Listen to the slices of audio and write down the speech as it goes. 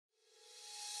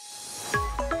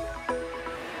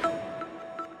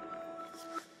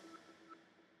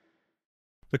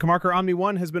The ComMarker Omni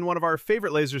 1 has been one of our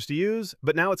favorite lasers to use,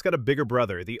 but now it's got a bigger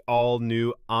brother, the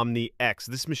all-new Omni X.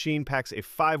 This machine packs a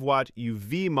 5-watt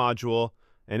UV module,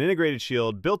 an integrated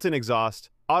shield, built-in exhaust,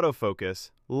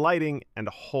 autofocus, lighting, and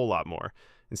a whole lot more.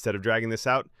 Instead of dragging this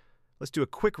out, let's do a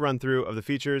quick run-through of the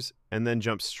features and then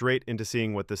jump straight into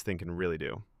seeing what this thing can really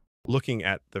do. Looking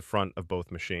at the front of both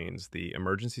machines, the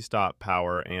emergency stop,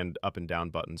 power, and up and down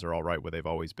buttons are all right where they've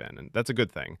always been, and that's a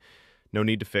good thing. No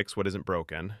need to fix what isn't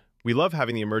broken. We love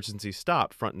having the emergency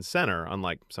stop front and center,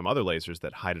 unlike some other lasers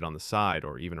that hide it on the side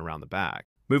or even around the back.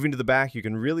 Moving to the back, you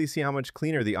can really see how much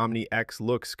cleaner the Omni X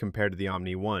looks compared to the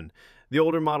Omni 1. The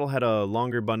older model had a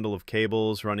longer bundle of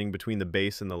cables running between the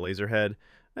base and the laser head.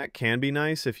 That can be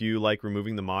nice if you like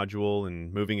removing the module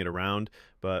and moving it around,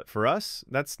 but for us,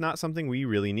 that's not something we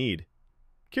really need.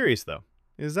 Curious though,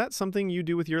 is that something you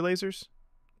do with your lasers?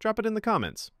 Drop it in the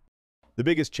comments. The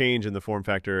biggest change in the form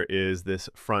factor is this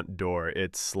front door.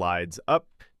 It slides up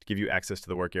to give you access to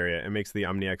the work area and makes the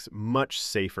Omni X much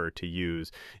safer to use.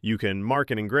 You can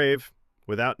mark and engrave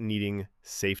without needing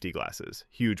safety glasses.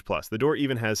 Huge plus. The door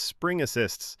even has spring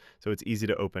assists, so it's easy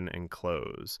to open and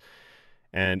close.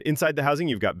 And inside the housing,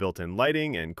 you've got built-in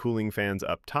lighting and cooling fans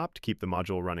up top to keep the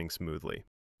module running smoothly.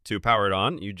 To power it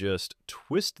on, you just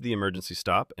twist the emergency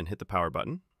stop and hit the power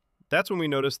button. That's when we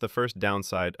notice the first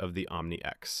downside of the Omni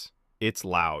X. It's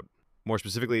loud. More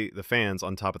specifically, the fans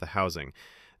on top of the housing.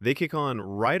 They kick on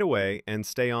right away and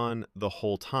stay on the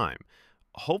whole time.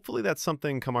 Hopefully that's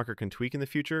something ComMarker can tweak in the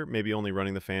future, maybe only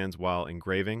running the fans while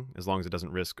engraving, as long as it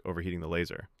doesn't risk overheating the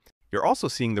laser. You're also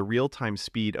seeing the real-time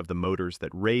speed of the motors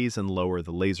that raise and lower the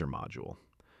laser module.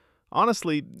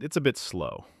 Honestly, it's a bit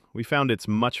slow. We found it's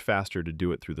much faster to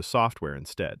do it through the software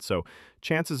instead, so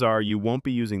chances are you won't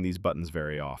be using these buttons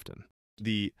very often.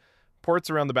 The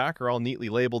ports around the back are all neatly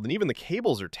labeled, and even the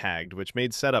cables are tagged, which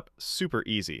made setup super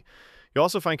easy. You'll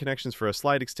also find connections for a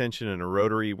slide extension and a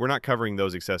rotary. We're not covering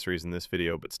those accessories in this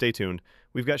video, but stay tuned.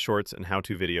 We've got shorts and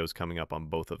how-to videos coming up on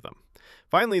both of them.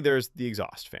 Finally, there's the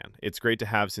exhaust fan. It's great to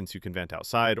have since you can vent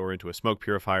outside or into a smoke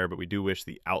purifier, but we do wish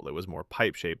the outlet was more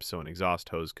pipe-shaped so an exhaust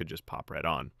hose could just pop right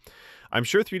on. I'm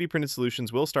sure 3D printed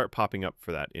solutions will start popping up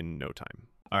for that in no time.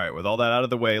 All right, with all that out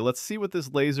of the way, let's see what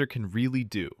this laser can really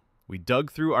do. We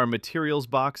dug through our materials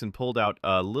box and pulled out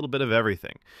a little bit of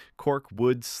everything. Cork,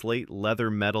 wood, slate, leather,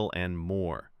 metal, and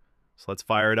more. So let's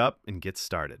fire it up and get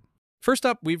started. First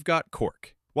up, we've got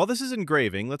cork. While this is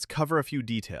engraving, let's cover a few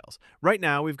details. Right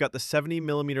now, we've got the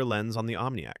 70mm lens on the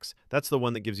Omni X. That's the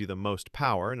one that gives you the most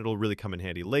power, and it'll really come in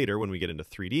handy later when we get into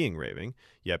 3D engraving.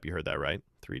 Yep, you heard that right,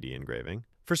 3D engraving.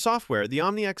 For software, the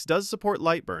Omni X does support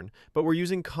Lightburn, but we're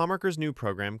using ComMarker's new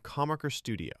program, ComMarker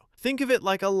Studio. Think of it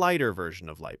like a lighter version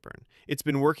of Lightburn. It's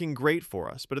been working great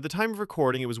for us, but at the time of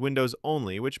recording it was Windows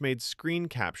only, which made screen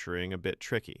capturing a bit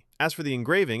tricky. As for the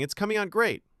engraving, it's coming out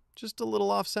great, just a little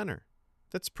off-center.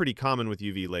 That's pretty common with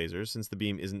UV lasers, since the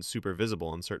beam isn't super visible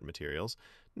on certain materials.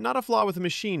 Not a flaw with the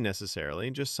machine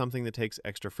necessarily, just something that takes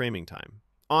extra framing time.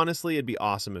 Honestly, it'd be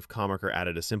awesome if ComMarker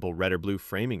added a simple red or blue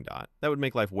framing dot. That would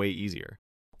make life way easier.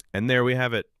 And there we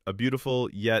have it, a beautiful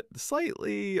yet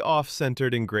slightly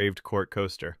off-centered engraved cork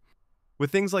coaster.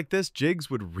 With things like this, jigs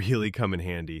would really come in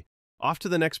handy. Off to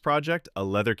the next project, a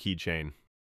leather keychain.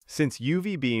 Since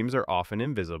UV beams are often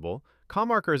invisible,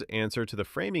 ComMarker's answer to the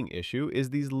framing issue is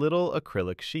these little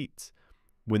acrylic sheets.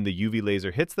 When the UV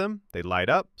laser hits them, they light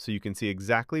up so you can see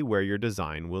exactly where your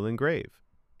design will engrave.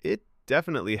 It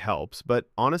definitely helps, but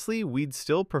honestly, we'd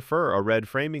still prefer a red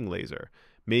framing laser.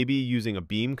 Maybe using a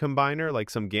beam combiner like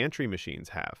some gantry machines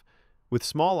have. With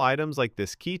small items like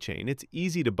this keychain, it's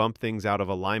easy to bump things out of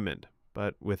alignment,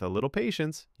 but with a little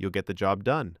patience, you'll get the job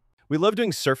done. We love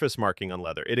doing surface marking on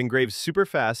leather. It engraves super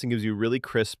fast and gives you a really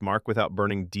crisp mark without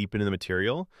burning deep into the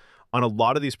material. On a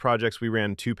lot of these projects, we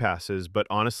ran 2 passes, but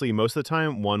honestly, most of the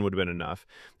time, 1 would have been enough.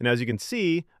 And as you can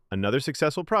see, another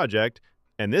successful project,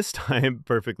 and this time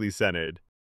perfectly centered.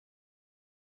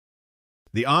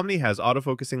 The Omni has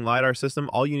autofocusing LiDAR system.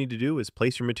 All you need to do is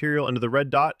place your material under the red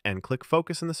dot and click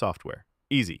focus in the software.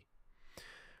 Easy.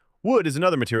 Wood is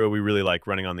another material we really like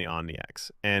running on the Omni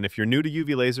X. And if you're new to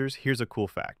UV lasers, here's a cool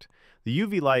fact. The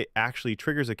UV light actually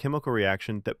triggers a chemical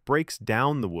reaction that breaks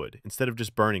down the wood instead of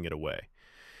just burning it away.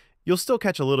 You'll still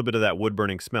catch a little bit of that wood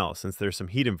burning smell since there's some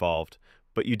heat involved,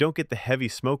 but you don't get the heavy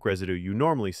smoke residue you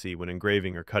normally see when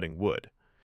engraving or cutting wood.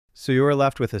 So you are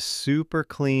left with a super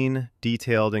clean,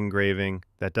 detailed engraving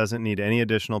that doesn't need any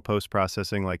additional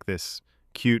post-processing like this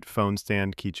cute phone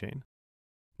stand keychain.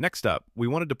 Next up, we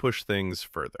wanted to push things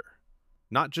further.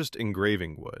 Not just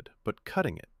engraving wood, but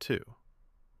cutting it too.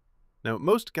 Now,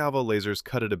 most galvo lasers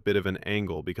cut at a bit of an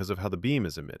angle because of how the beam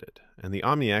is emitted, and the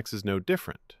Omni X is no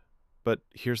different. But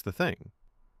here's the thing.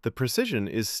 the precision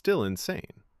is still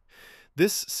insane.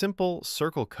 This simple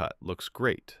circle cut looks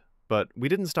great, but we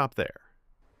didn't stop there.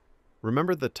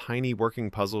 Remember the tiny working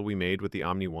puzzle we made with the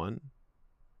Omni 1?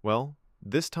 Well,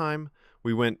 this time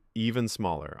we went even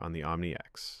smaller on the Omni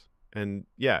X. And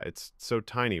yeah, it's so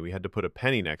tiny we had to put a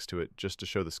penny next to it just to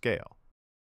show the scale.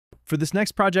 For this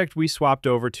next project, we swapped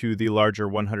over to the larger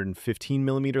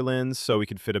 115mm lens so we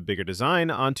could fit a bigger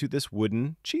design onto this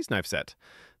wooden cheese knife set.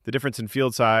 The difference in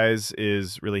field size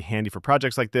is really handy for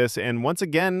projects like this, and once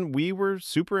again, we were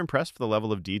super impressed with the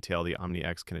level of detail the Omni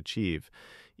X can achieve.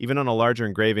 Even on a larger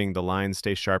engraving, the lines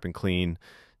stay sharp and clean.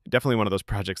 Definitely one of those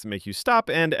projects that make you stop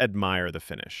and admire the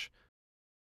finish.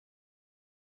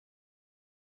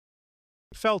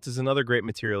 Felt is another great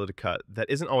material to cut that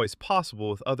isn't always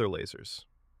possible with other lasers.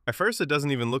 At first, it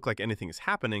doesn't even look like anything is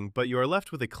happening, but you are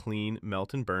left with a clean,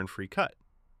 melt and burn-free cut.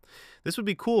 This would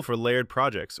be cool for layered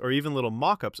projects or even little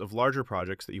mock-ups of larger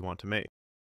projects that you want to make.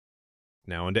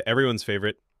 Now onto everyone's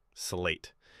favorite,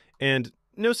 slate. And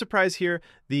no surprise here,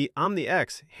 the Omni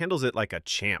X handles it like a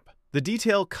champ. The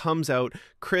detail comes out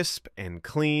crisp and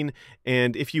clean,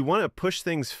 and if you want to push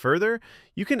things further,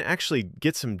 you can actually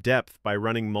get some depth by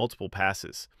running multiple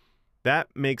passes. That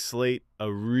makes slate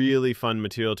a really fun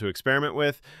material to experiment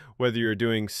with, whether you're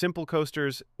doing simple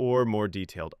coasters or more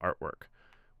detailed artwork.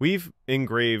 We've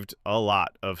engraved a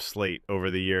lot of slate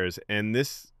over the years, and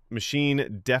this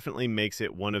machine definitely makes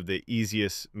it one of the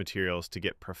easiest materials to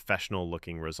get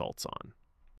professional-looking results on.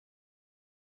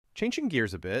 Changing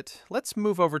gears a bit, let's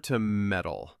move over to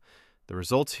metal. The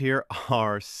results here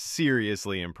are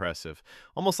seriously impressive,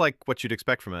 almost like what you'd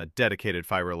expect from a dedicated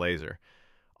fiber laser.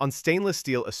 On stainless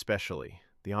steel especially,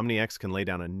 the Omni X can lay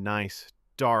down a nice,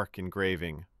 dark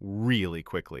engraving really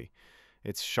quickly.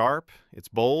 It's sharp, it's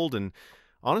bold, and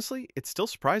honestly, it still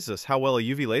surprises us how well a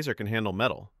UV laser can handle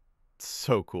metal. It's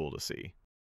so cool to see.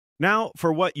 Now,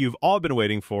 for what you've all been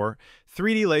waiting for,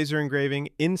 3D laser engraving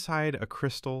inside a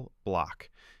crystal block.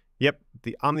 Yep,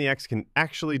 the Omni X can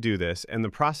actually do this, and the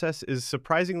process is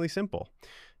surprisingly simple.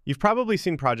 You've probably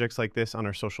seen projects like this on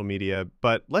our social media,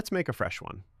 but let's make a fresh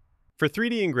one. For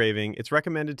 3D engraving, it's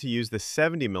recommended to use the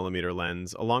 70mm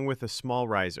lens along with a small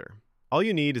riser. All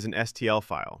you need is an STL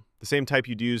file, the same type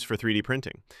you'd use for 3D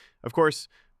printing. Of course,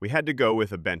 we had to go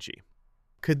with a Benchy.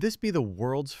 Could this be the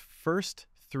world's first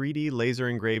 3D laser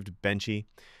engraved Benchy?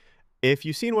 If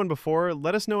you've seen one before,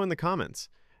 let us know in the comments.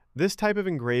 This type of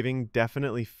engraving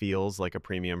definitely feels like a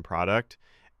premium product,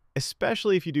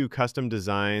 especially if you do custom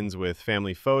designs with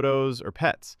family photos or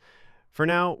pets. For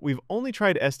now, we've only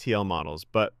tried STL models,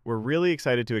 but we're really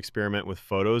excited to experiment with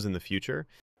photos in the future.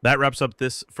 That wraps up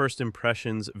this first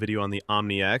impressions video on the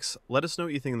Omni X. Let us know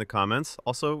what you think in the comments.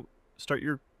 Also, start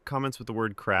your comments with the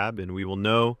word crab, and we will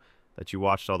know that you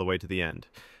watched all the way to the end.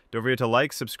 Don't forget to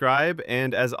like, subscribe,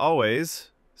 and as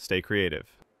always, stay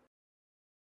creative.